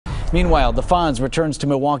Meanwhile, The Fonz returns to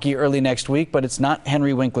Milwaukee early next week, but it's not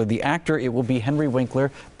Henry Winkler, the actor. It will be Henry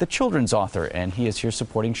Winkler, the children's author, and he is here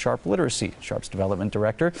supporting Sharp Literacy. Sharp's development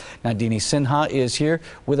director, Nadini Sinha, is here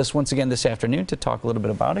with us once again this afternoon to talk a little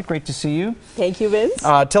bit about it. Great to see you. Thank you, Vince.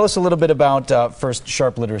 Tell us a little bit about first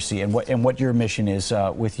Sharp Literacy and what your mission is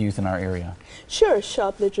with youth in our area. Sure.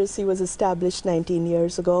 Sharp Literacy was established 19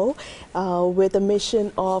 years ago with a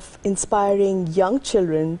mission of inspiring young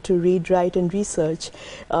children to read, write, and research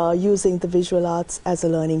using the visual arts as a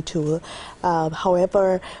learning tool.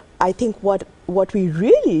 However, I think what we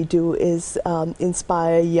really do is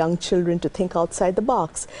inspire young children to think outside the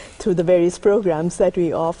box through the various programs that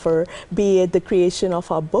we offer, be it the creation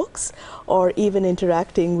of our books or even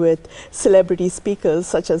interacting with celebrity speakers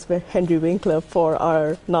such as Henry Winkler for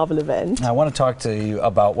our novel event. I want to talk to you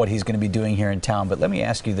about what he's going to be doing here in town, but let me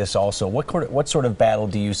ask you this also. What sort of battle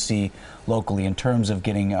do you see locally in terms of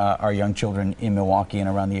getting our young children in Milwaukee and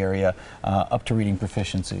around the area up to reading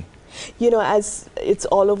proficiency? You know, as it's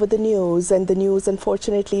all over the news, and the news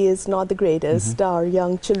unfortunately is not the greatest. Our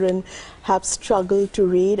young children have struggled to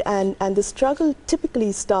read, and the struggle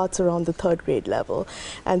typically starts around the third grade level.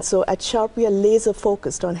 And so at Sharp we are laser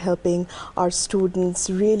focused on helping our students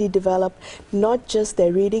really develop not just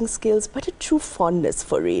their reading skills but a true fondness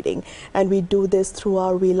for reading. And we do this through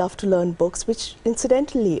our We Love to Learn books, which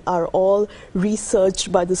incidentally are all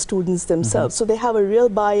researched by the students themselves. So they have a real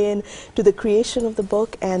buy-in to the creation of the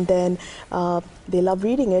book, and then they love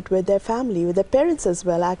reading it with their family, with their parents as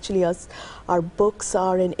well. Actually, our books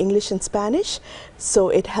are in English and Spanish, so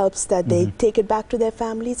it helps that they take it back to their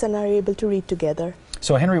families and are able to read together.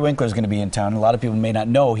 So Henry Winkler is going to be in town. A lot of people may not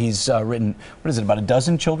know he's written, what is it, about a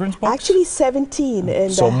dozen children's books? Actually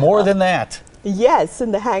 17. So more than that. Yes,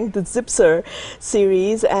 in the Hang the Zipser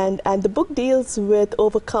series, and the book deals with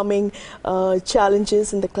overcoming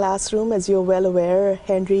challenges in the classroom. As you're well aware,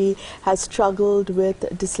 Henry has struggled with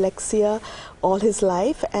dyslexia all his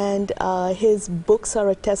life, and his books are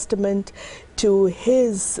a testament to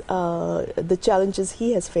the challenges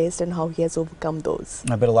he has faced and how he has overcome those.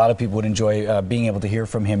 I bet a lot of people would enjoy being able to hear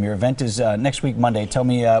from him. Your event is next week, Monday. Tell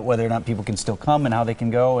me whether or not people can still come and how they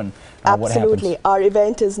can go and what happens. Absolutely. Our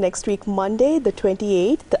event is next week, Monday, the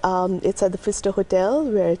 28th. It's at the Pfister Hotel,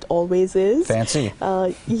 where it always is. Fancy.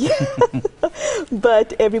 Yeah.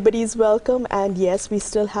 But everybody's welcome, and yes, we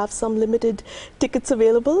still have some limited tickets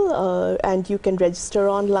available, and you can register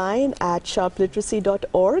online at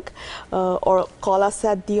sharpliteracy.org or call us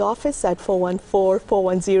at the office at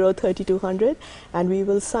 414-410-3200, and we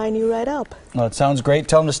will sign you right up. Well, it sounds great.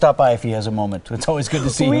 Tell him to stop by if he has a moment. It's always good to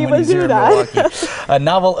see him when he's here in Milwaukee. A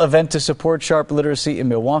novel event to support Sharp Literacy in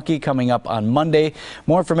Milwaukee coming up on Monday.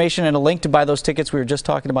 More information and a link to buy those tickets we were just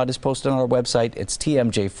talking about is posted on our website. It's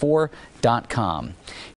tmj4.com.